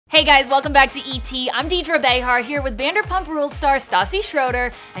Hey guys, welcome back to ET. I'm Deidre Behar here with Vanderpump Rules star Stassi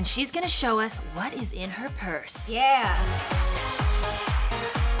Schroeder, and she's gonna show us what is in her purse. Yeah.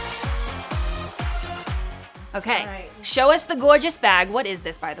 Okay, All right. Show us the gorgeous bag. What is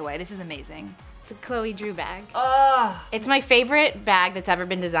this, by the way? This is amazing. It's a Chloe Drew bag. Oh, It's my favorite bag that's ever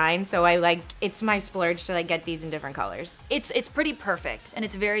been designed, so it's my splurge to get these in different colors. it's pretty perfect, and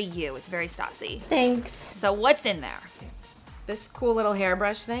it's very you. It's very Stassi. Thanks. So what's in there? This cool little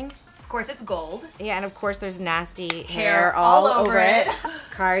hairbrush thing. Of course, it's gold. Yeah, and of course there's nasty Hair hair all all over over it. it.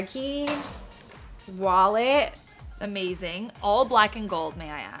 Car key, wallet. Amazing. All black and gold, may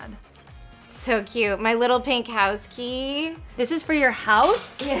I add. So cute. My little pink house key. This is for your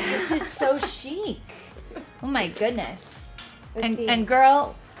house? Yeah. This is so chic. Oh my goodness. Let's see. And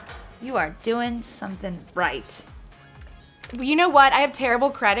girl, you are doing something right. You know what? I have terrible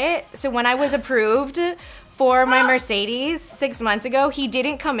credit. So when I was approved for my Mercedes 6 months ago, he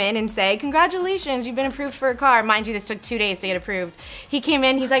didn't come in and say, congratulations, you've been approved for a car. Mind you, this took 2 days to get approved. He came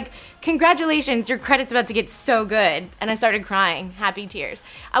in, he's like, congratulations, your credit's about to get so good. And I started crying, happy tears.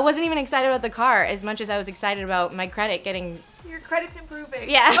 I wasn't even excited about the car as much as I was excited about my credit getting... Your credit's improving.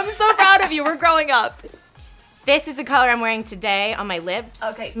 Yeah. I'm so proud of you. We're growing up. This is the color I'm wearing today on my lips.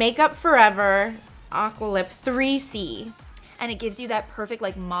 Okay. Makeup Forever Aqua Lip 3C. And it gives you that perfect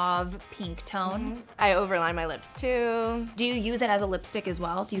like mauve pink tone. I overline my lips too. Do you use it as a lipstick as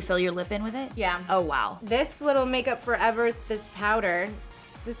well? Do you fill your lip in with it? Yeah. Oh, wow. This little Makeup Forever, this powder,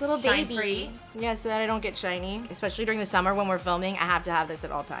 this little Shine baby. free. Yeah, so that I don't get shiny. Especially during the summer when we're filming, I have to have this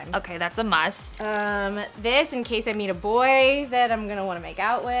at all times. Okay, that's a must. This in case I meet a boy that I'm gonna wanna make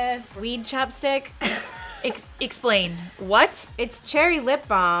out with. Weed chapstick. Explain. What? It's cherry lip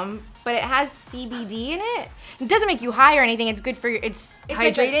balm, but it has CBD in it. It doesn't make you high or anything. It's good for your, it's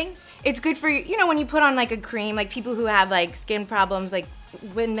Hydrating? It's good for, you know, when you put on like a cream, like people who have like skin problems, like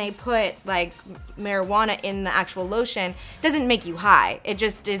when they put like marijuana in the actual lotion, it doesn't make you high. It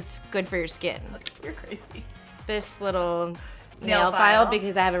just is good for your skin. You're crazy. This little Nail nail file file.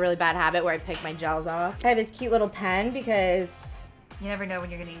 because I have a really bad habit where I pick my gels off. I have this cute little pen because You never know when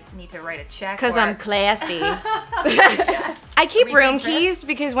you're gonna need to write a check. I'm classy. Yes. I keep Recent room trip? keys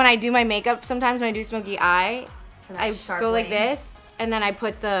because when I do my makeup, sometimes when I do smoky eye, For that I sharp go like wing. this, and then I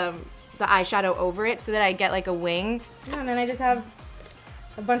put the eyeshadow over it so that I get like a wing. Yeah, and then I just have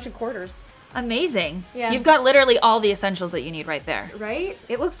a bunch of quarters. Amazing. Yeah. You've got literally all the essentials that you need right there. Right?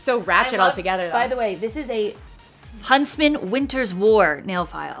 It looks so ratchet all together though. By the way, this is a Huntsman Winter's War nail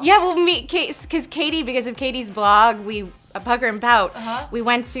file. Yeah, well, because Katie, because of Katie's blog, Pucker and Pout, Uh-huh. we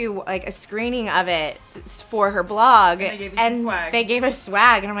went to like a screening of it for her blog, And they gave you some swag. they gave us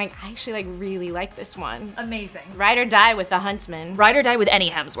swag, and I'm like, I actually like really like this one. Amazing. Ride or die with the Huntsman. Ride or die with any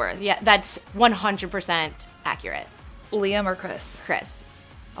Hemsworth. Yeah, that's 100% accurate. Liam or Chris? Chris.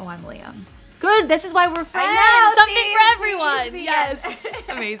 Oh, I'm Liam. Good, this is why we're friends. know, Something see? for everyone. Easy, Yes. yes.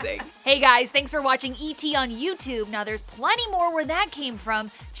 Amazing. Hey guys, thanks for watching ET on YouTube. Now there's plenty more where that came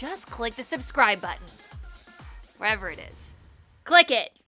from. Just click the subscribe button. Wherever it is. Click it.